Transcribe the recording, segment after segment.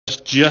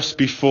just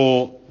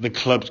before the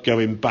club's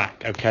going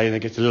back, okay, and it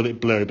gets a little bit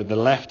blurry, but the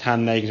left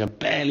hand there, you can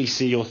barely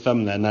see your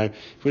thumb there. Now,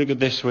 if we look at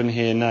this one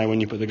here now,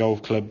 when you put the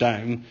golf club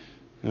down,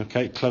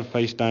 okay, club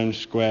face down,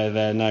 square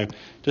there. Now,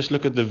 just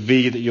look at the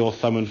V that your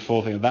thumb and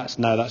forefinger, that's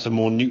a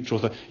more neutral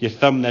thing. Your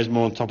thumb there's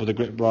more on top of the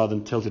grip rather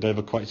than tilted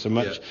over quite so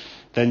much. Yeah.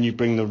 Then you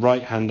bring the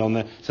right hand on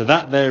there. So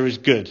that there is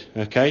good,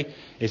 okay?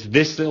 It's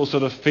this little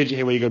sort of fidget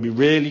here where you've got to be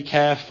really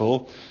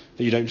careful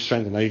that you don't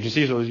strengthen. Now, you can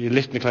see sort of you're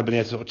lifting the club in the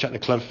air to sort of check the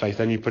club face,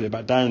 then you put it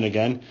back down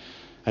again.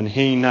 And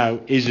he now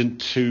isn't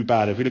too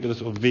bad. If we look at the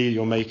sort of V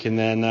you're making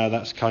there now,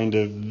 that's kind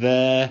of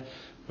there.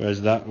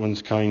 Whereas that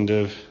one's kind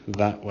of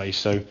that way.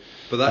 So,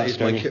 but that is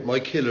my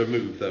killer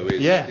move, though.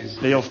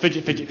 The old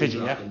fidget,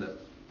 yeah.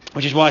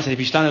 Which is why I said if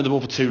you stand on the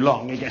ball for too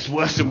long, it gets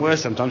worse and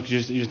worse sometimes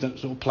because you're just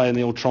sort of playing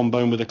the old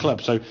trombone with the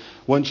club. So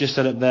once you're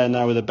set up there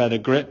now with a better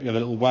grip, you have a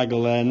little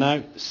waggle there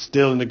now,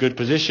 still in a good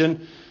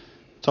position.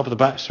 Top of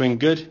the backswing,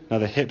 good. Now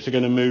the hips are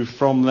going to move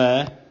from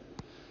there,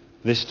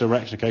 this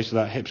direction. Okay, so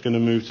that hip's going to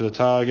move to the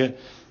target.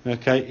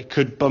 Okay, it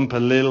could bump a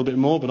little bit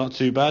more, but not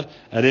too bad.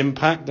 At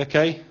impact,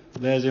 okay.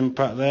 There's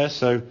impact there,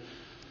 so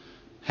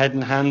head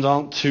and hands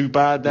aren't too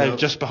bad there,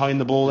 just behind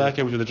the ball there,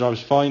 okay, which with the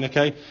drive's fine,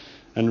 okay,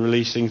 and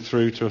releasing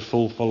through to a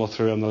full follow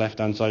through on the left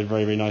hand side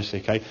very, very nicely,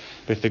 okay.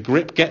 But if the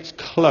grip gets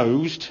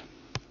closed,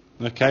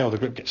 okay, or the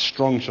grip gets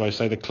strong, shall I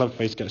say, the club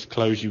face gets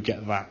closed, you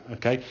get that,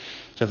 okay.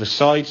 So if the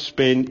side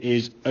spin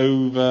is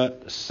over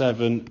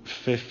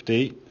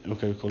 750,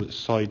 okay, we'll call it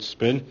side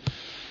spin.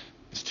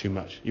 It's too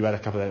much. You had a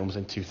couple of almost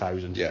in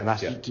 2000. Yeah, and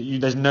that's,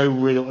 there's no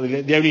real...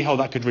 The only hole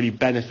that could really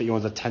benefit you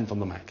is a 10th on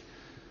the Mac.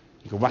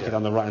 You can whack it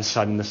on the right-hand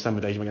side in the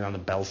summer days, you might get down the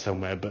bell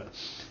somewhere, but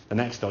the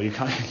next hole, you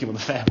can't keep on the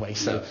fairway.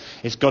 So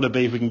it's got to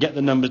be, if we can get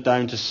the numbers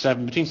down to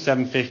between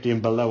 750 and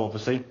below,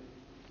 obviously,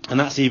 and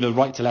that's either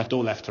right to left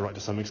or left to right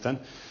to some extent.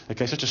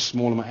 Okay, such a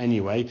small amount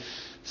anyway.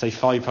 Say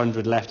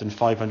 500 left and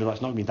 500 right,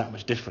 it's not going to be that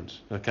much difference,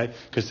 okay?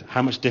 Because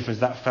how much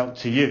difference that felt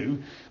to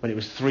you when it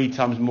was 3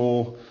 times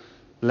more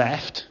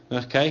left,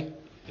 okay?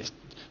 It's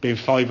being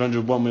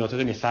 500 one way or two,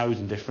 only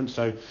 1,000 difference,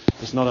 so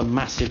it's not a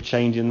massive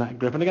change in that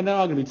grip. And again, there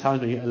are going to be times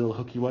where you get a little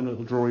hooky one, a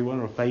little drawy one,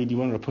 or a fadey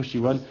one, or a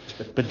pushy one,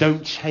 but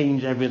don't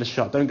change every other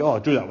shot. Don't go, I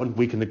drew that one,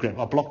 weaken the grip.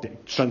 I blocked it,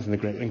 strengthen the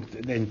grip. And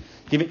then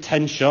give it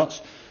 10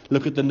 shots,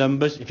 look at the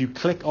numbers. If you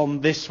click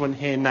on this one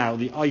here now,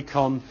 the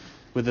icon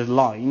with the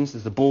lines,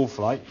 there's the ball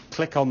flight,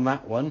 click on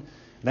that one,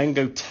 then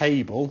go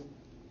table.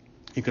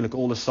 You can look at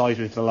all the sides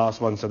with the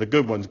last one. So the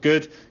good one's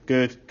good,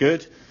 good,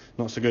 good.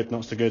 Not so good,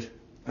 not so good.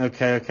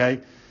 Okay.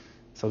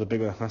 So the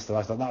big one, that's the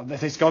last.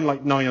 If it's gone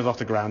like 9 yards off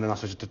the ground, then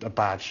that's just a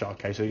bad shot.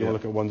 Okay, so you got to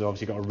look at ones that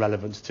obviously got a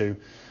relevance to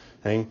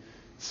thing.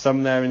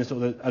 Some there in the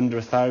sort of under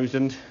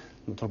 1,000.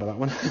 We'll talk about that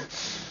one.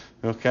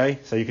 Okay,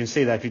 so you can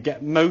see there. If you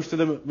get most of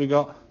them, we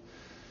got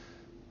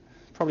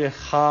probably a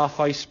half,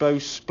 I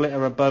suppose, split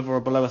or above or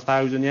below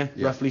 1,000. Yeah,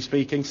 roughly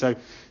speaking. So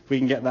if we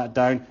can get that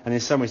down, and in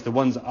some ways, the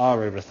ones that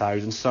are over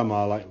 1,000, some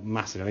are like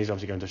massive. And these are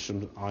obviously going to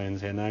some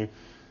irons here now.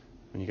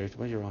 When you go to,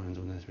 where's your irons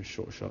on there? There's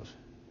short shots.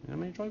 You know how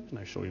many drivers?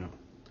 No, surely not.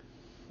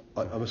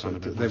 I must say,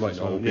 they might not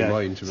all be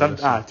mine, to be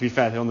honest. To be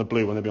fair, they're on the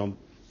blue one, they'll be on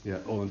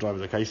all on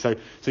drivers, okay? So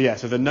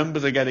the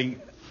numbers are getting,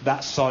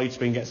 that side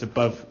spin gets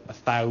above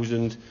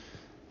 1,000,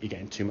 you're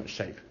getting too much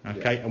shape,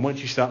 okay? And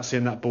once you start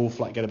seeing that ball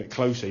flight get a bit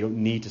closer, you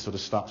don't need to sort of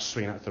start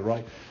swinging out to the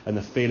right, and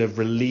the feel of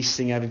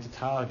releasing everything to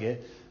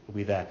target will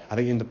be there. I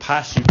think in the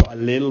past, you've got a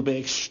little bit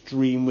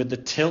extreme with the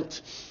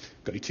tilt,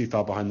 got you too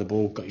far behind the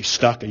ball, got you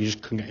stuck, and you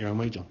just couldn't get your own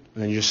weight on.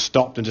 And then you just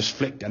stopped and just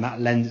flicked, and that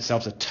lends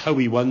itself to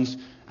toey ones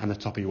and the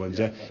toppy ones.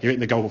 You're hitting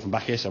the goal ball from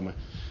back here somewhere.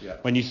 Yeah.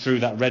 When you threw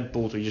that red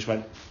ball, so you just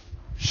went,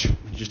 you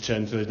just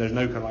turned through. There's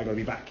no kind of, I got to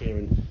be back here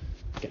and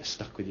get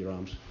stuck with your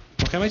arms.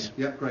 Okay, mate?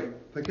 Yeah, great.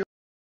 Thank you.